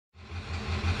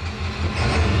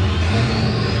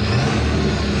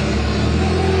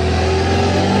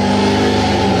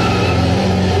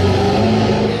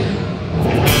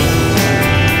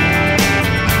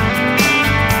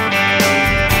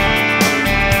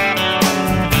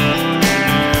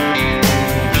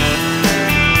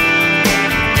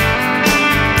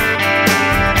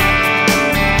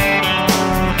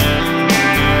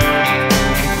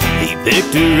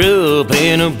Picked her up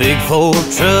in a big Ford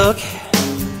truck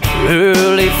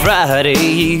early Friday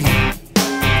evening.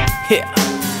 Yeah.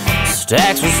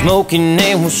 Stacks were smoking,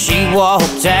 and when she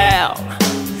walked out,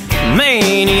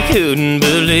 man, he couldn't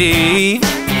believe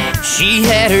she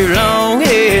had her long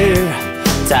hair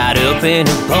tied up in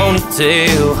a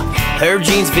ponytail. Her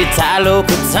jeans fit tight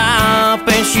local top,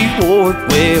 and she wore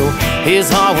it well.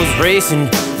 His heart was racing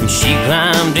when she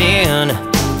climbed in.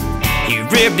 He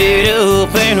ripped it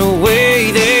up and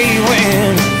away they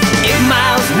went. 8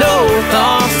 miles north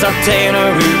on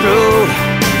Sartana Road,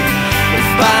 the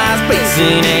fire's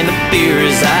blazing and the beer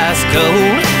is ice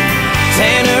cold.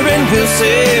 Tanner and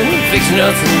Wilson fixing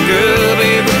up some grub.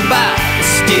 Everybody's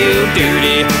still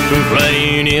dirty from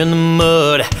playing in the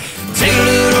mud. Take a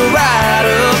little ride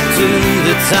up to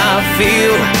the top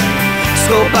field,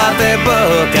 scope out that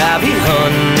buck I'll be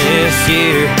hunting this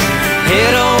year.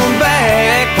 Head on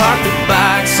back, park the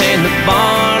bikes in the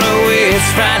barn. Oh, it's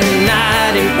Friday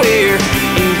night and we're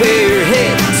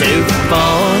heading to the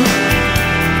farm.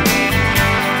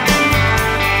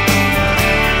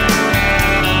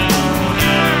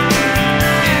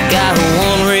 Got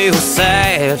one real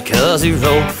sad 'cause he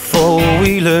rode a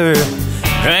four-wheeler,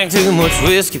 drank too much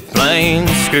whiskey, plain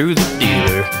screwed the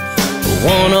dealer.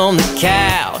 One on the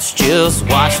couch just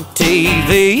watching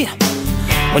TV.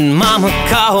 When Mama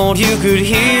called, you could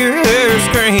hear her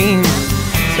scream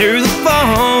through the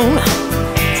phone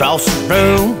across the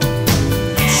room.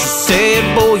 She said,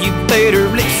 boy, you better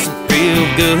listen real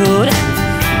good.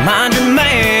 Mind your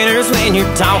manners when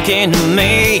you're talking to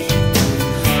me,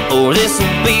 or this'll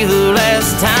be the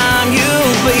last time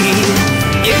you'll be.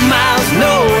 8 miles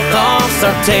north on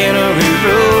Sartana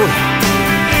Road,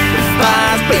 the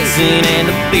fire's blazing and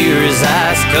the beer is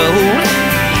ice cold.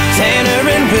 Tanner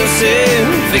and Wilson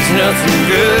fixing up some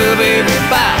grub.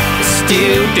 Everybody's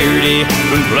still dirty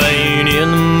from playing in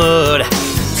the mud.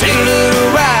 Take a little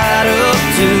ride up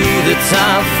to the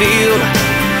top field,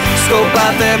 scope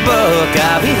out that buck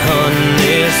I'll be hunting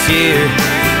this year.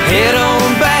 Head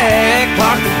on back,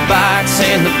 park the bikes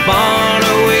in the barn.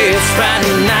 Oh, it's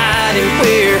Friday night and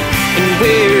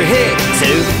we're heading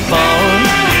to the farm.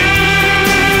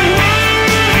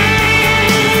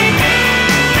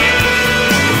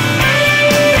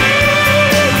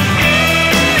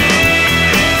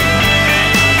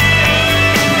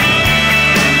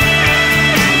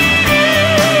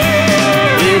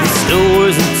 With the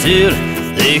stores until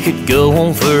they could go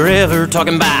on forever,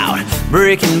 talking about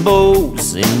breaking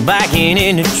bolts and backing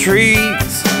into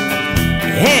trees.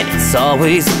 And it's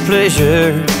always a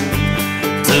pleasure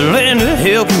to lend a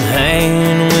helping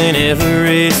hand whenever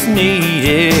it's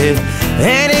needed.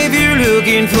 And if you're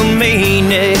looking for me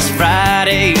next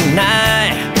Friday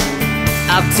night,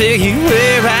 I'll tell you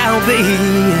where I'll be.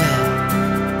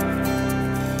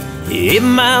 8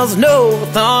 miles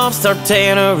north off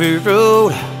Sartana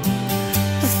Road,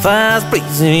 the fire's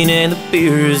blazing and the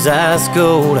beer's ice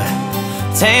cold.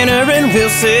 Tanner and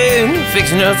Wilson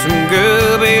fixing up some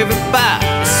grub.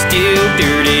 Everybody's still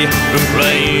dirty from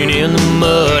playing in the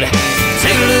mud.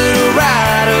 Take a little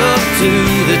ride up to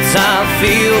the top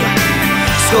field,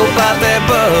 scope out that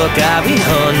buck I'll be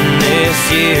hunting this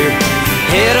year.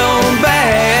 Head on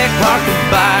back, park the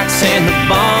bikes in the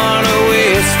barn. Oh,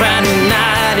 it's Friday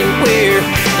night and we're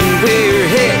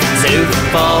heading to the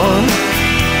farm.